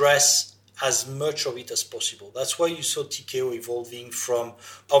to address as much of it as possible. That's why you saw Tikehau evolving from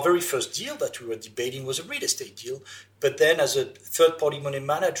our very first deal that we were debating was a real estate deal. But then as a third-party money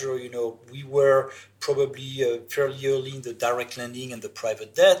manager, we were probably fairly early in the direct lending and the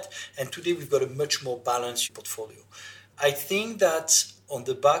private debt. And today we've got a much more balanced portfolio. I think that on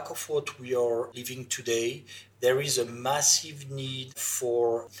the back of what we are living today, there is a massive need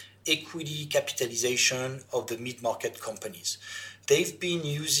for equity capitalization of the mid-market companies. They've been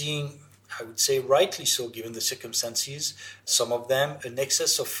using, I would say rightly so, given the circumstances, some of them, an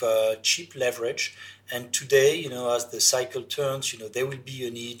excess of cheap leverage. And today, as the cycle turns, there will be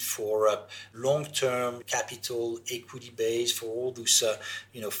a need for long-term capital, equity base for all those,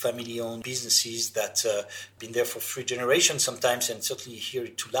 family-owned businesses that been there for 3 generations sometimes, and certainly here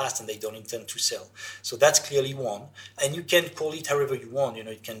to last, and they don't intend to sell. So that's clearly one. And you can call it however you want.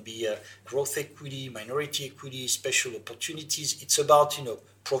 It can be growth equity, minority equity, special opportunities. It's about,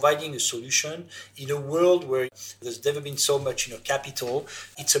 providing a solution in a world where there's never been so much, capital.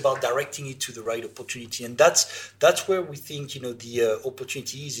 It's about directing it to the right opportunity. And that's where we think, the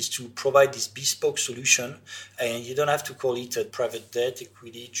opportunity is to provide this bespoke solution. And you don't have to call it a private debt,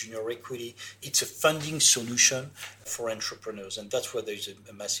 equity, junior equity. It's a funding solution for entrepreneurs. And that's where there's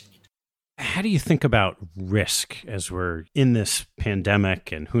a massive need. How do you think about risk as we're in this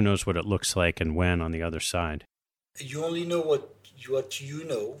pandemic and who knows what it looks like and when on the other side? You only know what you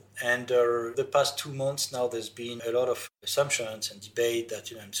know. And the past 2 months now, there's been a lot of assumptions and debate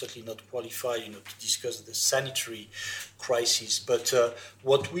that I'm certainly not qualified to discuss the sanitary crisis. But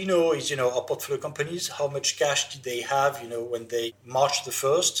what we know is our portfolio companies, how much cash did they have when they March the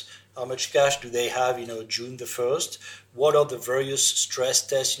 1st? How much cash do they have June the 1st? What are the various stress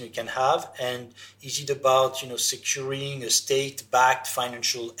tests you can have? And is it about securing a state-backed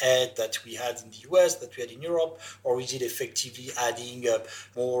financial aid that we had in the US, that we had in Europe, or is it effectively adding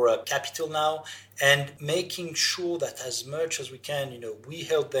more capital now? And making sure that as much as we can, we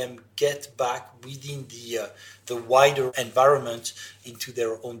help them get back within the wider environment into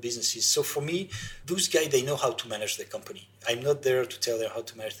their own businesses. So for me, those guys, they know how to manage their company. I'm not there to tell them how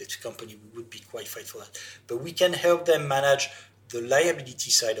to manage their company. We would be qualified for that. But we can help them manage the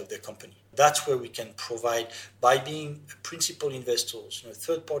liability side of their company. That's where we can provide by being principal investors,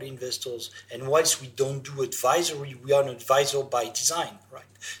 third-party investors. And whilst we don't do advisory, we are an advisor by design, right,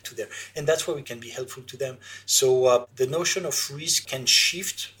 to them. And that's where we can be helpful to them. So the notion of risk can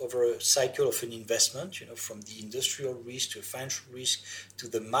shift over a cycle of an investment, from the industrial risk to a financial risk to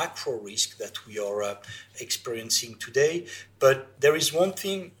the macro risk that we are experiencing today. But there is one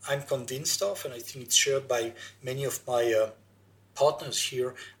thing I'm convinced of, and I think it's shared by many of my partners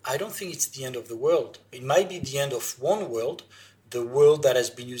here. I don't think it's the end of the world. It might be the end of one world, the world that has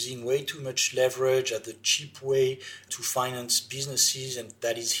been using way too much leverage as the cheap way to finance businesses, and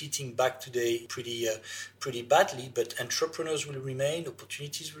that is hitting back today pretty badly. But entrepreneurs will remain,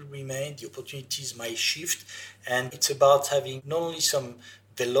 opportunities will remain, the opportunities might shift, and it's about having not only some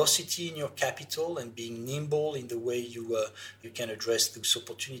velocity in your capital and being nimble in the way you can address those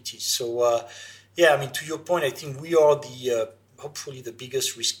opportunities. So, to your point, I think we are hopefully the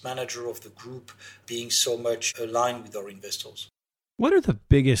biggest risk manager of the group, being so much aligned with our investors. What are the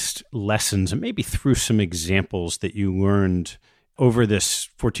biggest lessons, and maybe through some examples that you learned over this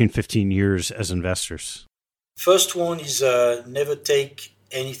 14, 15 years as investors? First one is never take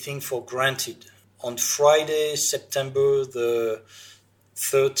anything for granted. On Friday, September the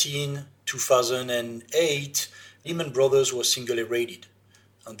 13th, 2008, Lehman Brothers was single A-rated.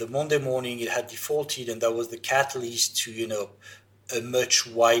 On the Monday morning, it had defaulted, and that was the catalyst to, a much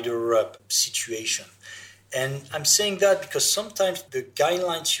wider situation. And I'm saying that because sometimes the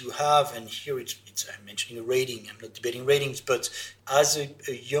guidelines you have, and here it's I'm mentioning a rating, I'm not debating ratings, but as a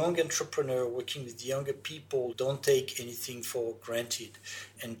young entrepreneur working with younger people, don't take anything for granted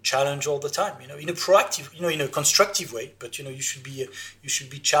and challenge all the time, in a proactive, in a constructive way, but, you should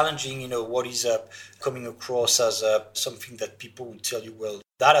be challenging, what is coming across as something that people will tell you, well,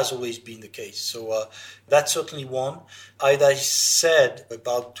 that has always been the case. So that's certainly one. As I said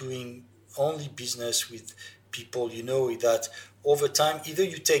about doing only business with people, that over time, either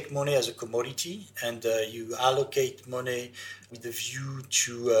you take money as a commodity and you allocate money with a view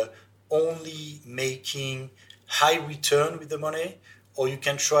to only making high return with the money, or you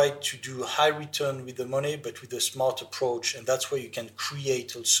can try to do high return with the money, but with a smart approach. And that's where you can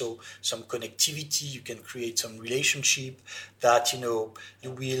create also some connectivity. You can create some relationship that, you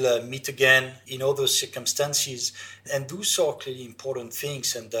will meet again in other circumstances. And those are clearly important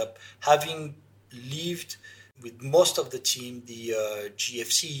things. And having lived with most of the team, the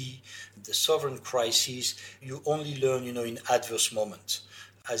GFC, the sovereign crisis, you only learn, in adverse moments.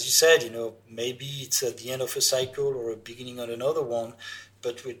 As you said, maybe it's at the end of a cycle or a beginning of another one,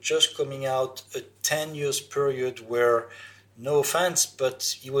 but we're just coming out a 10 years period where, no offense,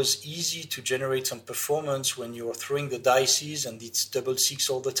 but it was easy to generate some performance when you're throwing the dices and it's 6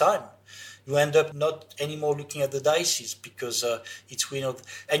 all the time. You end up not anymore looking at the dices because it's win,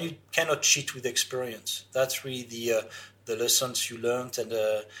 and you cannot cheat with experience. That's really the lessons you learned, and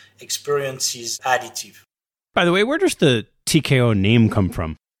experience is additive. By the way, where does the Tikehau name come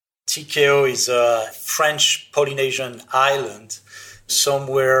from? Tikehau is a French Polynesian island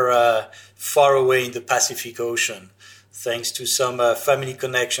somewhere far away in the Pacific Ocean, thanks to some family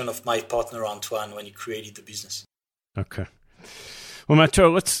connection of my partner Antoine when he created the business. Okay. Well, Mathieu,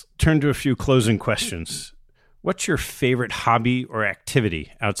 let's turn to a few closing questions. What's your favorite hobby or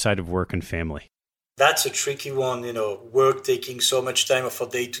activity outside of work and family? That's a tricky one, work taking so much time of our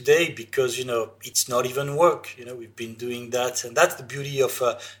day to day because, it's not even work. We've been doing that. And that's the beauty of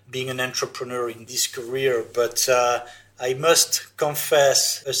being an entrepreneur in this career. But I must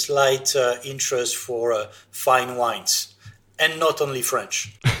confess a slight interest for fine wines, and not only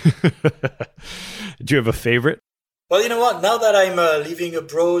French. Do you have a favorite? Well, you know what? Now that I'm living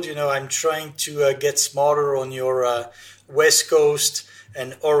abroad, I'm trying to get smarter on your West Coast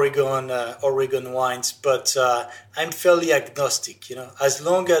and Oregon wines, but I'm fairly agnostic, as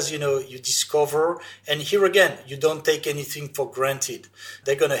long as, you discover, and here again, you don't take anything for granted.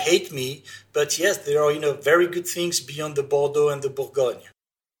 They're going to hate me, but yes, there are, very good things beyond the Bordeaux and the Bourgogne.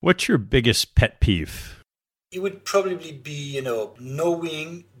 What's your biggest pet peeve? It would probably be,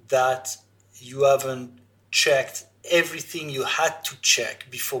 knowing that you haven't checked everything you had to check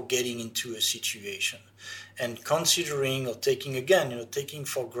before getting into a situation. And considering or taking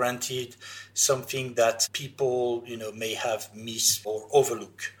for granted something that people, may have missed or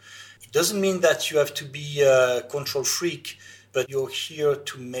overlook. It doesn't mean that you have to be a control freak, but you're here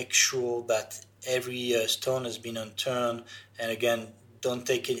to make sure that every stone has been unturned. And again, don't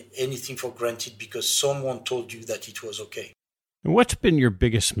take anything for granted because someone told you that it was okay. And what's been your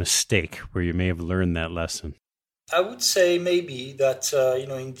biggest mistake where you may have learned that lesson? I would say maybe that,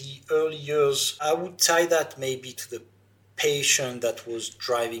 in the early years, I would tie that maybe to the passion that was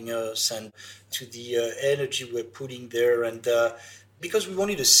driving us and to the energy we're putting there. And because we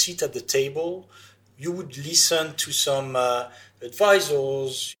wanted to sit at the table, you would listen to some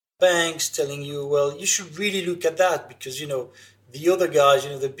advisors, banks telling you, well, you should really look at that because, the other guys,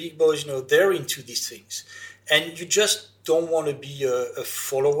 the big boys, they're into these things. And you just don't want to be a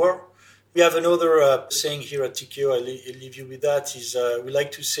follower. We have another saying here at Tikehau, I leave you with that, is we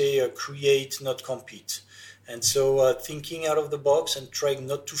like to say create, not compete. And so thinking out of the box and trying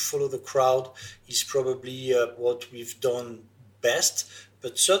not to follow the crowd is probably what we've done best.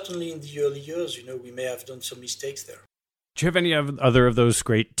 But certainly in the early years, we may have done some mistakes there. Do you have any other of those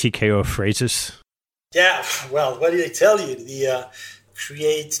great Tikehau phrases? Yeah, well, what did I tell you? The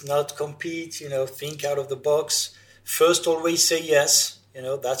create, not compete, think out of the box. First, always say yes.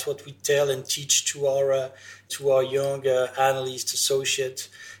 That's what we tell and teach to our young analyst associate.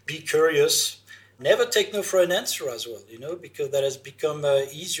 Be curious. Never take no for an answer as well, because that has become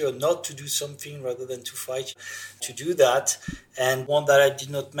easier not to do something rather than to fight to do that. And one that I did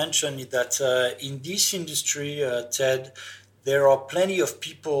not mention is that in this industry, Ted, there are plenty of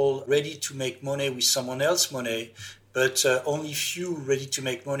people ready to make money with someone else's money, but only few ready to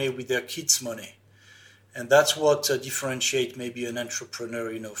make money with their kids' money. And that's what differentiates maybe an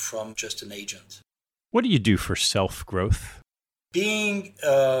entrepreneur, from just an agent. What do you do for self-growth? Being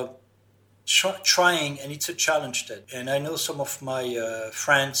trying, and it's a challenge, Ted. And I know some of my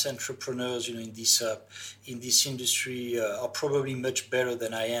friends, entrepreneurs, in this industry are probably much better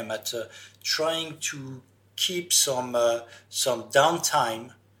than I am at trying to keep some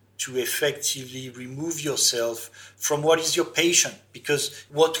downtime to effectively remove yourself from what is your passion, because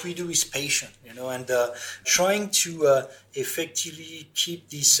what we do is passion, and trying to effectively keep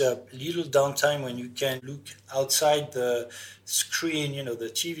this little downtime when you can look outside the screen,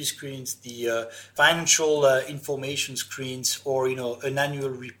 the TV screens, the financial information screens, or, an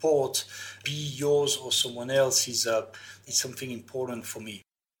annual report, be yours or someone else is something important for me.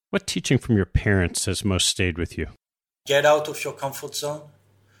 What teaching from your parents has most stayed with you? Get out of your comfort zone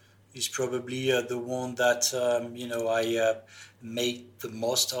is probably the one that, I make the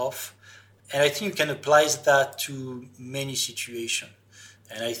most of. And I think you can apply that to many situations.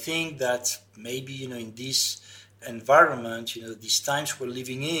 And I think that maybe, in this environment, these times we're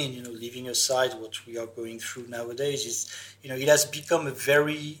living in, leaving aside what we are going through nowadays, is, it has become a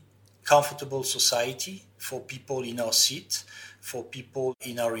very comfortable society for people in our seat, for people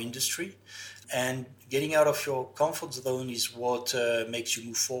in our industry. And getting out of your comfort zone is what makes you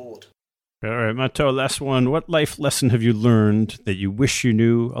move forward. All right, Mathieu, last one. What life lesson have you learned that you wish you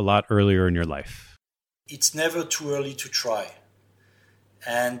knew a lot earlier in your life? It's never too early to try.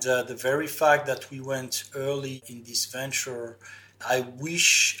 And the very fact that we went early in this venture, I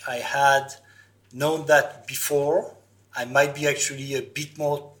wish I had known that before. I might be actually a bit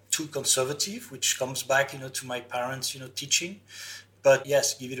more too conservative, which comes back, to my parents, teaching. But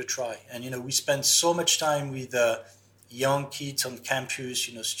yes, give it a try. And, we spend so much time with young kids on campus,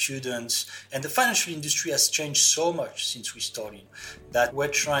 students. And the financial industry has changed so much since we started that we're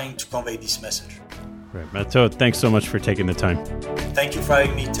trying to convey this message. Right. Mathieu, thanks so much for taking the time. Thank you for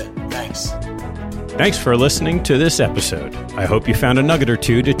having me, Ted. Thanks. Thanks for listening to this episode. I hope you found a nugget or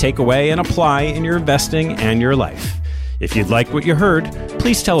two to take away and apply in your investing and your life. If you'd like what you heard,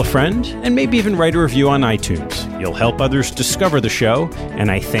 please tell a friend and maybe even write a review on iTunes. You'll help others discover the show, and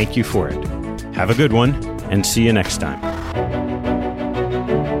I thank you for it. Have a good one, and see you next time.